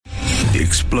The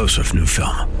explosive new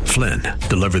film, Flynn,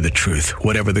 deliver the truth,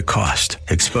 whatever the cost,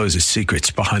 exposes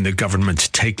secrets behind the government's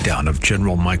takedown of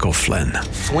General Michael Flynn.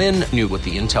 Flynn knew what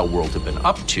the intel world had been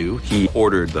up to. He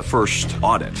ordered the first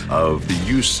audit of the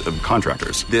use of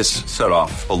contractors. This set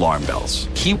off alarm bells.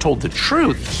 He told the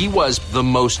truth. He was the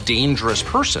most dangerous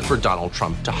person for Donald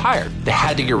Trump to hire. They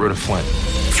had to get rid of Flynn.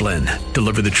 Flynn,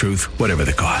 deliver the truth, whatever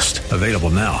the cost. Available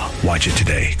now. Watch it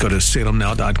today. Go to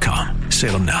salemnow.com.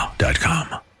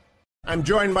 salemnow.com. I'm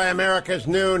joined by America's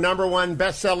new #1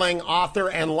 best-selling author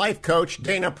and life coach,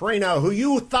 Dana Perino, who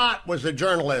you thought was a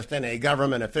journalist and a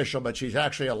government official, but she's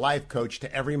actually a life coach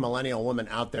to every millennial woman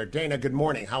out there. Dana, good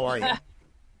morning. How are you?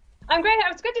 I'm great.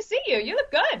 It's good to see you. You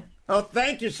look good. Oh,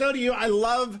 thank you. So do you. I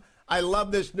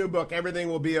love this new book, Everything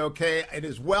Will Be Okay. It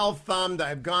is well thumbed.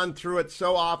 I've gone through it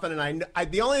so often, and I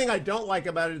the only thing I don't like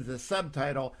about it is the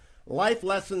subtitle, Life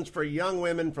Lessons for Young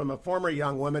Women from a Former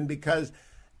Young Woman, because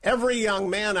every young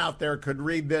man out there could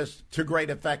read this to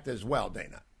great effect as well,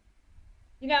 Dana.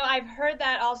 You know, I've heard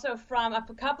that also from a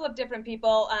couple of different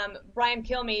people. Brian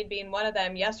Kilmeade being one of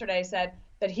them yesterday said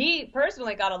that he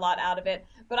personally got a lot out of it.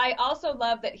 But I also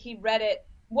love that he read it,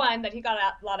 one, that he got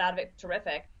a lot out of it,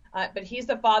 terrific. But he's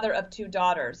the father of 2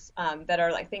 daughters that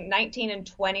are, I think, 19 and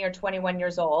 20 or 21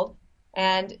 years old.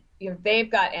 And they've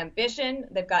got ambition,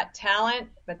 they've got talent,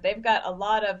 but they've got a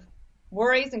lot of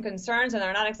worries and concerns, and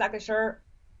they're not exactly sure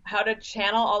how to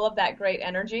channel all of that great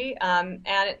energy.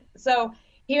 So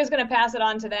he was going to pass it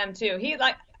on to them too. He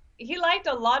liked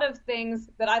a lot of things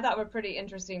that I thought were pretty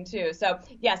interesting too. So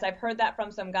yes, I've heard that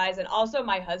from some guys. And also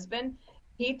my husband,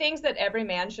 he thinks that every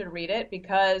man should read it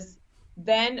because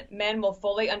then men will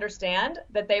fully understand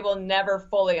that they will never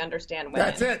fully understand women.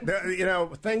 That's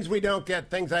it. Things we don't get,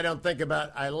 things I don't think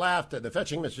about. I laughed. The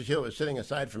fetching Mrs. Hewitt was sitting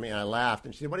aside from me, and I laughed.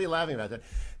 And she said, "What are you laughing about?" I said,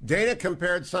 Dana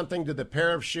compared something to the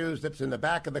pair of shoes that's in the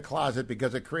back of the closet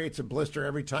because it creates a blister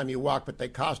every time you walk, but they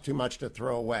cost too much to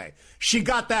throw away. She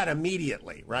got that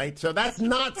immediately, right? So that's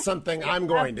not something I'm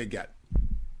going to get.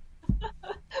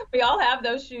 We all have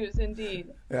those shoes,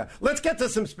 indeed. Yeah. Let's get to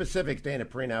some specifics, Dana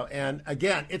Perino. And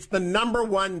again, it's the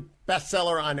 #1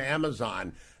 bestseller on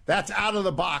Amazon. That's out of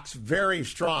the box, very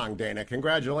strong, Dana.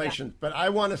 Congratulations. Yeah. But I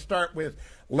want to start with,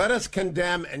 let us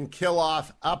condemn and kill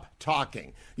off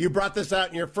up-talking. You brought this out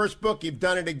in your first book. You've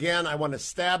done it again. I want to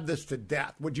stab this to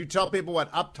death. Would you tell people what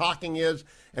up-talking is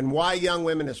and why young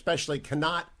women especially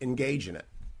cannot engage in it?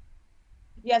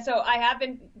 Yeah, so I have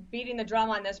been beating the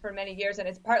drum on this for many years, and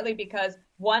it's partly because,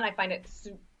 one, I find it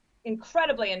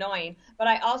incredibly annoying, but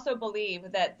I also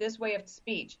believe that this way of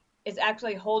speech is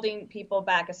actually holding people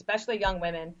back, especially young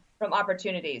women, from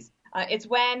opportunities. It's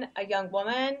when a young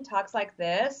woman talks like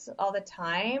this all the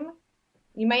time.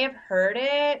 You may have heard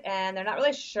it, and they're not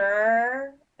really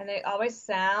sure, and they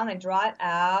draw it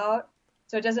out,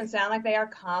 so it doesn't sound like they are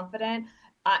confident.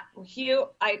 Hugh,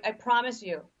 I promise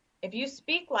you, if you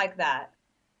speak like that,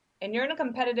 and you're in a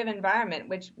competitive environment,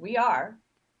 which we are,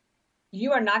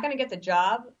 you are not going to get the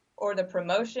job or the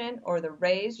promotion or the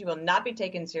raise. You will not be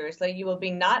taken seriously. You will be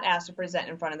not asked to present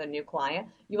in front of the new client.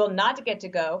 You will not get to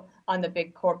go on the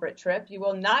big corporate trip. You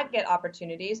will not get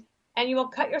opportunities, and you will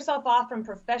cut yourself off from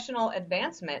professional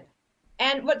advancement.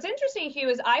 And what's interesting, Hugh,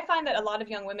 is I find that a lot of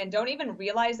young women don't even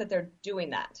realize that they're doing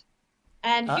that.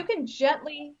 And you can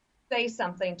gently say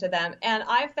something to them, and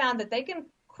I've found that they can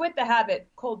quit the habit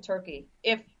cold turkey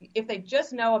if they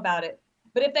just know about it.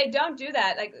 But if they don't do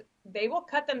that, they will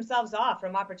cut themselves off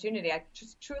from opportunity. I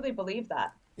just truly believe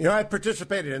that. I've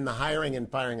participated in the hiring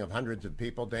and firing of hundreds of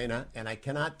people, Dana, and I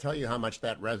cannot tell you how much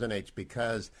that resonates,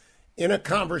 because in a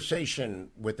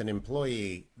conversation with an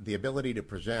employee, the ability to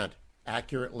present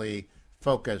accurately,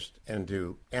 focused, and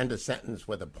to end a sentence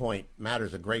with a point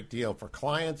matters a great deal for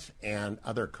clients and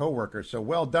other coworkers. So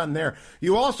well done there.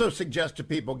 You also suggest to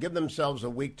people give themselves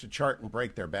a week to chart and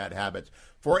break their bad habits.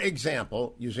 For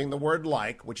example, using the word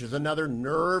like, which is another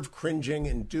nerve-cringing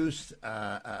induced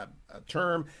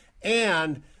term,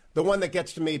 and the one that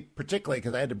gets to me particularly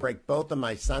because I had to break both of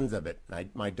my sons of it.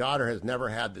 My daughter has never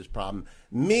had this problem.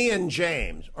 Me and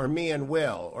James, or me and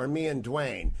Will, or me and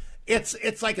Dwayne.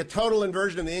 It's like a total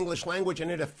inversion of the English language,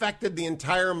 and it affected the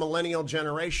entire millennial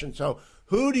generation. So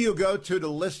who do you go to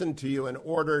listen to you in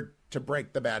order to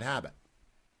break the bad habit?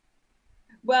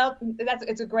 Well,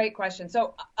 it's a great question.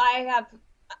 So I have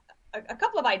a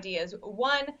couple of ideas.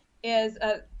 One is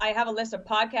I have a list of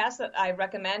podcasts that I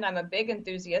recommend. I'm a big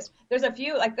enthusiast. There's a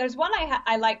few, there's one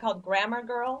I like called Grammar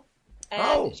Girl.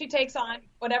 And she takes on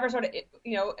whatever sort of,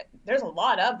 there's a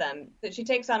lot of them, that she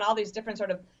takes on all these different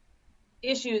sort of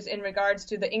issues in regards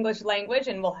to the English language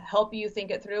and will help you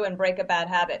think it through and break a bad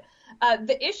habit.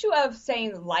 The issue of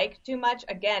saying like too much,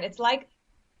 again, it's like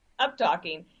up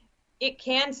talking. it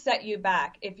can set you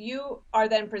back. If you are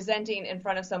then presenting in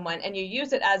front of someone and you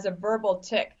use it as a verbal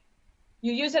tick,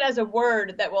 you use it as a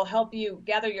word that will help you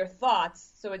gather your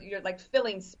thoughts. So you're like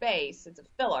filling space. It's a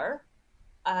filler.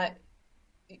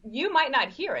 You might not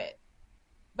hear it,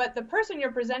 but the person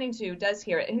you're presenting to does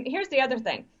hear it. And here's the other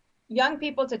thing. Young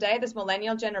people today, this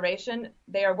millennial generation,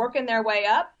 they are working their way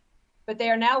up, but they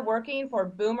are now working for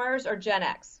boomers or Gen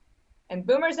X. And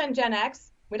boomers and Gen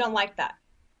X, we don't like that.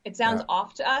 It sounds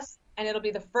off to us, and it'll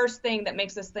be the first thing that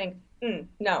makes us think,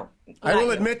 no. I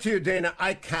will admit to you, Dana,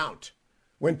 I count.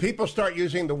 When people start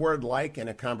using the word like in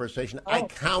a conversation, I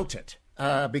count it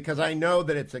because I know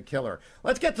that it's a killer.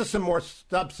 Let's get to some more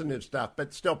substantive stuff,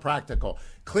 but still practical.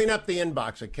 Clean up the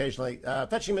inbox occasionally.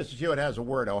 Fetching Mrs. Hewitt has a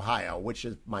word, Ohio, which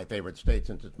is my favorite state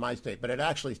since it's my state, but it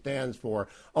actually stands for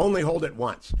only hold it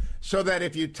once, so that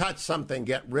if you touch something,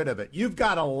 get rid of it. You've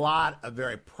got a lot of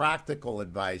very practical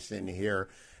advice in here.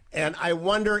 And I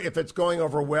wonder if it's going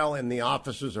over well in the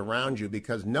offices around you,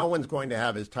 because no one's going to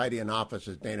have as tidy an office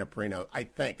as Dana Perino, I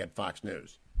think, at Fox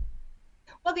News.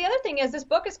 Well, the other thing is this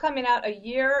book is coming out a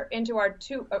year into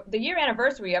the year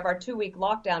anniversary of our 2-week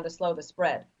lockdown to slow the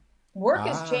spread. Work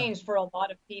has changed for a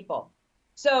lot of people.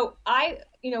 So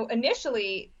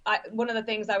initially, one of the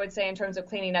things I would say in terms of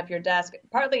cleaning up your desk,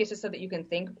 partly it's just so that you can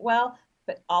think well,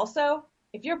 but also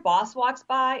if your boss walks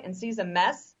by and sees a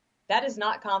mess, that is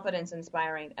not confidence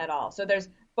inspiring at all. So there's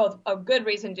both a good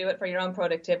reason to do it for your own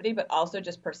productivity, but also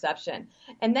just perception.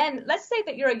 And then let's say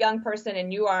that you're a young person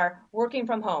and you are working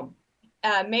from home.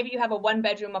 Maybe you have a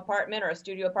 1-bedroom apartment or a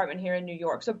studio apartment here in New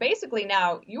York. So basically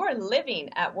now you are living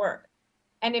at work.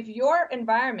 And if your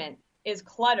environment is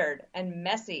cluttered and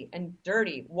messy and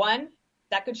dirty, one,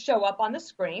 that could show up on the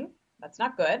screen. That's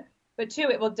not good. But two,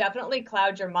 it will definitely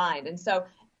cloud your mind. And so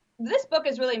this book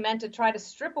is really meant to try to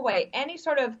strip away any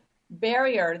sort of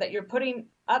barrier that you're putting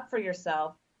up for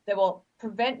yourself that will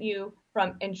prevent you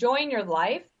from enjoying your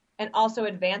life and also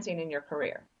advancing in your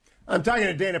career. I'm talking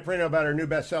to Dana Perino about her new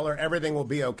bestseller, Everything Will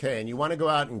Be Okay. And you want to go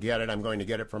out and get it. I'm going to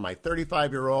get it for my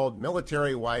 35-year-old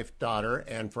military wife, daughter,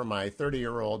 and for my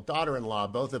 30-year-old daughter-in-law,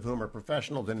 both of whom are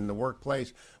professionals and in the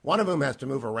workplace. One of whom has to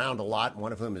move around a lot, and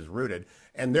one of whom is rooted.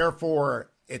 And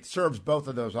therefore, it serves both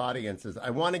of those audiences.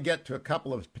 I want to get to a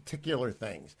couple of particular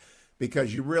things,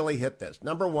 because you really hit this.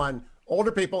 Number one,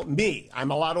 older people, me, I'm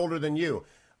a lot older than you.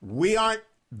 We aren't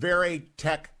very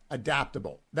tech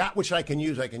adaptable. That which I can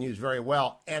use very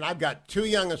well. And I've got 2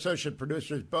 young associate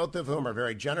producers, both of whom are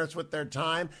very generous with their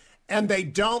time. And they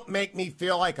don't make me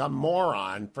feel like a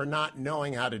moron for not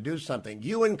knowing how to do something.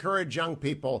 You encourage young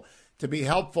people to be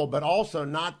helpful, but also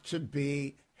not to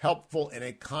be helpful in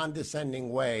a condescending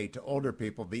way to older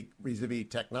people vis-a-vis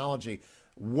technology.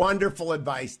 Wonderful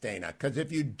advice, Dana, because if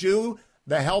you do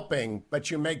the helping, but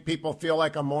you make people feel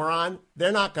like a moron,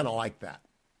 they're not going to like that.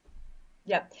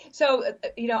 Yeah. So,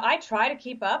 I try to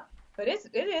keep up, but it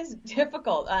is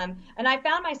difficult. And I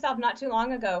found myself not too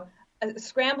long ago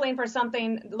scrambling for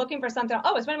something, looking for something.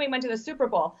 Oh, it's when we went to the Super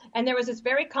Bowl. And there was this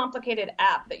very complicated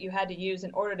app that you had to use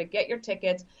in order to get your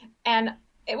tickets. And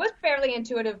it was fairly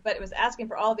intuitive, but it was asking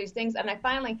for all of these things. And I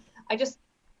just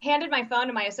handed my phone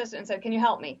to my assistant and said, "Can you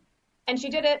help me?" And she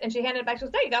did it, and she handed it back. She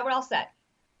goes, "There you go, we're all set."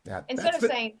 Yeah, instead of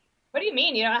saying, "What do you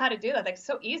mean you don't know how to do that? Like,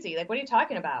 so easy. Like, what are you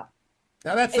talking about?"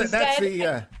 Now, that's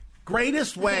the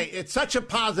greatest way. It's such a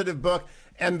positive book.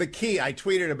 And the key, I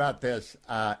tweeted about this,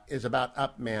 is about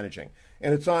up managing.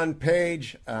 And it's on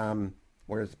page,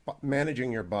 where's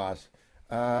Managing Your Boss?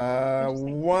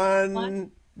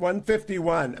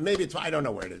 151. Maybe it's, I don't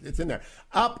know where it is. It's in there.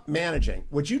 Up managing.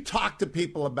 Would you talk to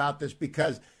people about this?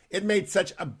 Because it made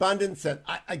such abundant sense.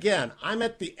 I'm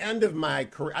at the end of my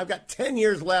career. I've got 10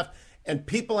 years left, and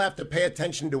people have to pay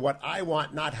attention to what I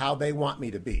want, not how they want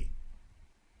me to be.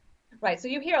 Right. So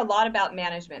you hear a lot about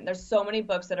management. There's so many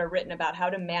books that are written about how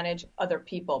to manage other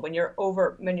people when you're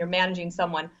managing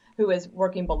someone who is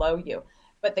working below you.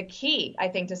 But the key, I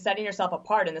think, to setting yourself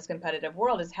apart in this competitive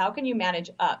world is how can you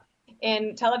manage up?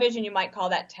 In television, you might call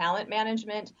that talent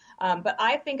management. But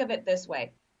I think of it this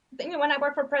way. When I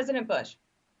work for President Bush,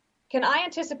 can I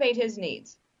anticipate his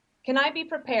needs? Can I be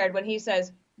prepared when he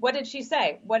says, "What did she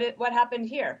say? What happened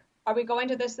here? Are we going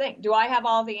to this thing? Do I have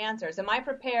all the answers? Am I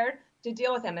prepared to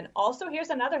deal with him?" And also, here's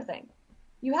another thing.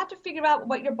 You have to figure out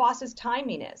what your boss's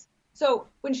timing is. So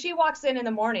when she walks in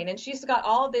the morning and she's got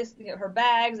all this, her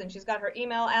bags, and she's got her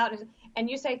email out, and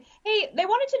you say, "Hey, they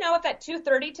wanted to know if at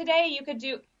 2:30 today you could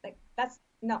do," like, that's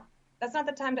not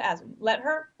the time to ask. Let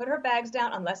her put her bags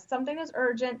down unless something is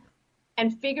urgent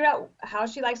and figure out how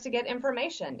she likes to get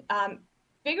information.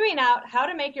 Figuring out how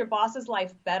to make your boss's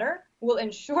life better will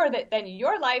ensure that then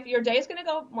your day is going to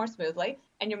go more smoothly,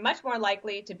 and you're much more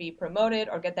likely to be promoted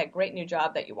or get that great new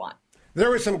job that you want. There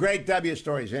were some great W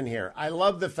stories in here. I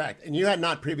love the fact, and you had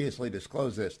not previously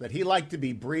disclosed this, that he liked to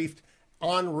be briefed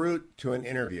en route to an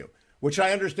interview, which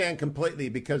I understand completely,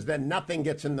 because then nothing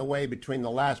gets in the way between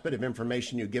the last bit of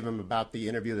information you give him about the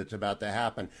interview that's about to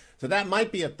happen. So that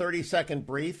might be a 30-second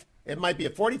brief. It might be a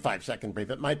 45-second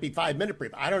brief. It might be a 5-minute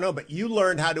brief. I don't know, but you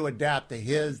learned how to adapt to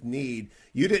his need.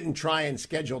 You didn't try and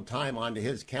schedule time onto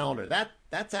his calendar.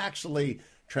 That's actually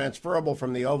transferable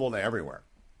from the Oval to everywhere.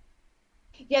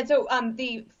 Yeah, so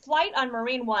the flight on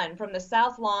Marine One from the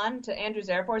South Lawn to Andrews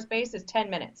Air Force Base is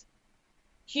 10 minutes.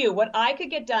 Hugh, what I could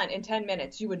get done in 10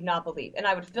 minutes, you would not believe. And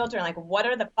I would filter, like, what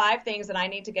are the 5 things that I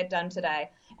need to get done today?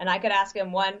 And I could ask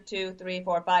him 1, 2, 3,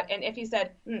 4, 5. And if he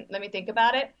said, let me think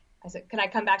about it, I said, can I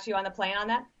come back to you on the plane on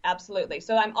that? Absolutely.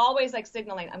 So I'm always like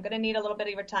signaling, I'm going to need a little bit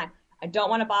of your time. I don't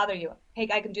want to bother you. Hey,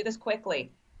 I can do this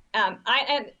quickly. And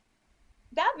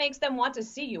that makes them want to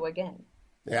see you again.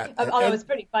 Yeah. Although it's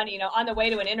pretty funny, on the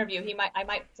way to an interview, I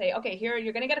might say, okay, here,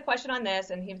 you're going to get a question on this.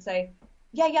 And he would say,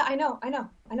 yeah, I know.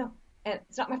 And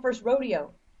it's not my first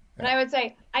rodeo. And I would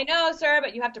say, I know, sir,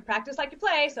 but you have to practice like you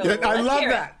play. So I love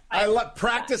that. I love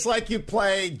practice like you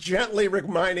play, gently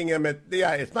reminding him,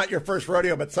 it's not your first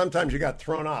rodeo, but sometimes you got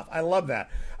thrown off. I love that.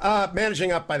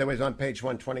 Managing Up, by the way, is on page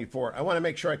 124. I want to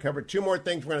make sure I cover 2 more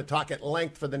things. We're going to talk at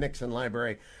length for the Nixon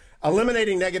Library.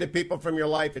 Eliminating negative people from your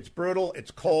life. It's brutal.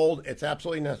 It's cold. It's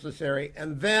absolutely necessary.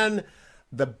 And then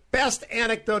the best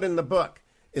anecdote in the book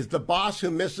is the boss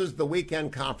who misses the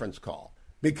weekend conference call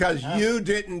because you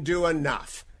didn't do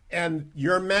enough. And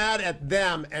you're mad at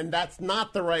them, and that's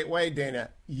not the right way, Dana.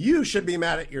 You should be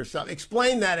mad at yourself.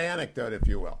 Explain that anecdote, if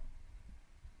you will.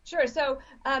 Sure. So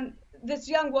this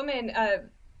young woman,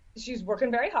 she's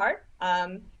working very hard.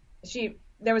 It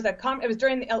was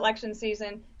during the election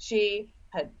season. She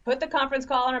had put the conference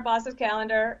call on her boss's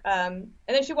calendar, and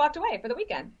then she walked away for the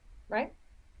weekend, right?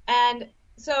 And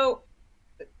so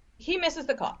he misses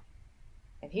the call,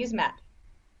 and he's mad.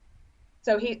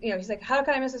 So he's like, how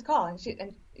can I miss his call? And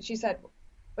she said,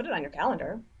 put it on your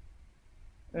calendar.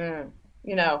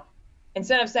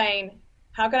 Instead of saying,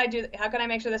 how can I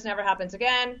make sure this never happens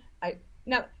again? I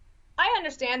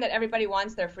understand that everybody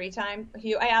wants their free time,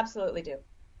 Hugh. I absolutely do.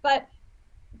 But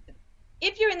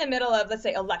if you're in the middle of, let's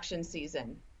say, election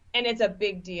season, and it's a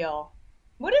big deal,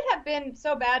 would it have been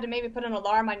so bad to maybe put an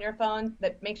alarm on your phone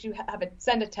that makes you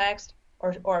send a text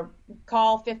or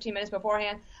call 15 minutes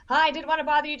beforehand? Hi, I didn't want to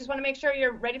bother you. Just want to make sure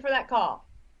you're ready for that call.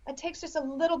 It takes just a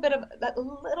little bit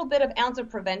of ounce of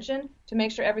prevention to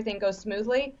make sure everything goes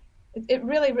smoothly. It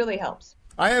really, really helps.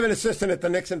 I have an assistant at the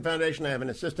Nixon Foundation. I have an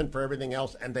assistant for everything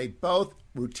else, and they both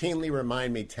routinely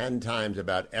remind me 10 times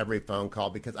about every phone call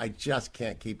because I just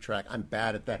can't keep track. I'm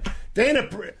bad at that.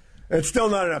 It's still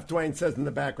not enough, Dwayne says in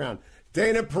the background.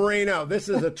 Dana Perino, this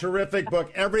is a terrific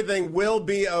book. Everything will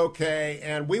be okay,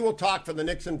 and we will talk for the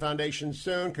Nixon Foundation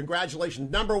soon.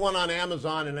 Congratulations. #1 on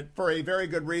Amazon, and for a very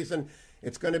good reason.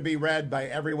 It's going to be read by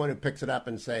everyone who picks it up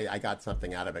and say, I got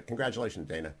something out of it. Congratulations,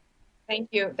 Dana. Thank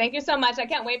you. Thank you so much. I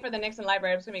can't wait for the Nixon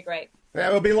Library. It's going to be great. Yeah,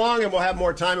 it will be long, and we'll have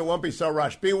more time. It won't be so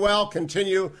rushed. Be well.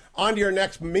 Continue on to your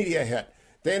next media hit.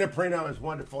 Dana Perino is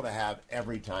wonderful to have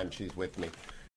every time she's with me.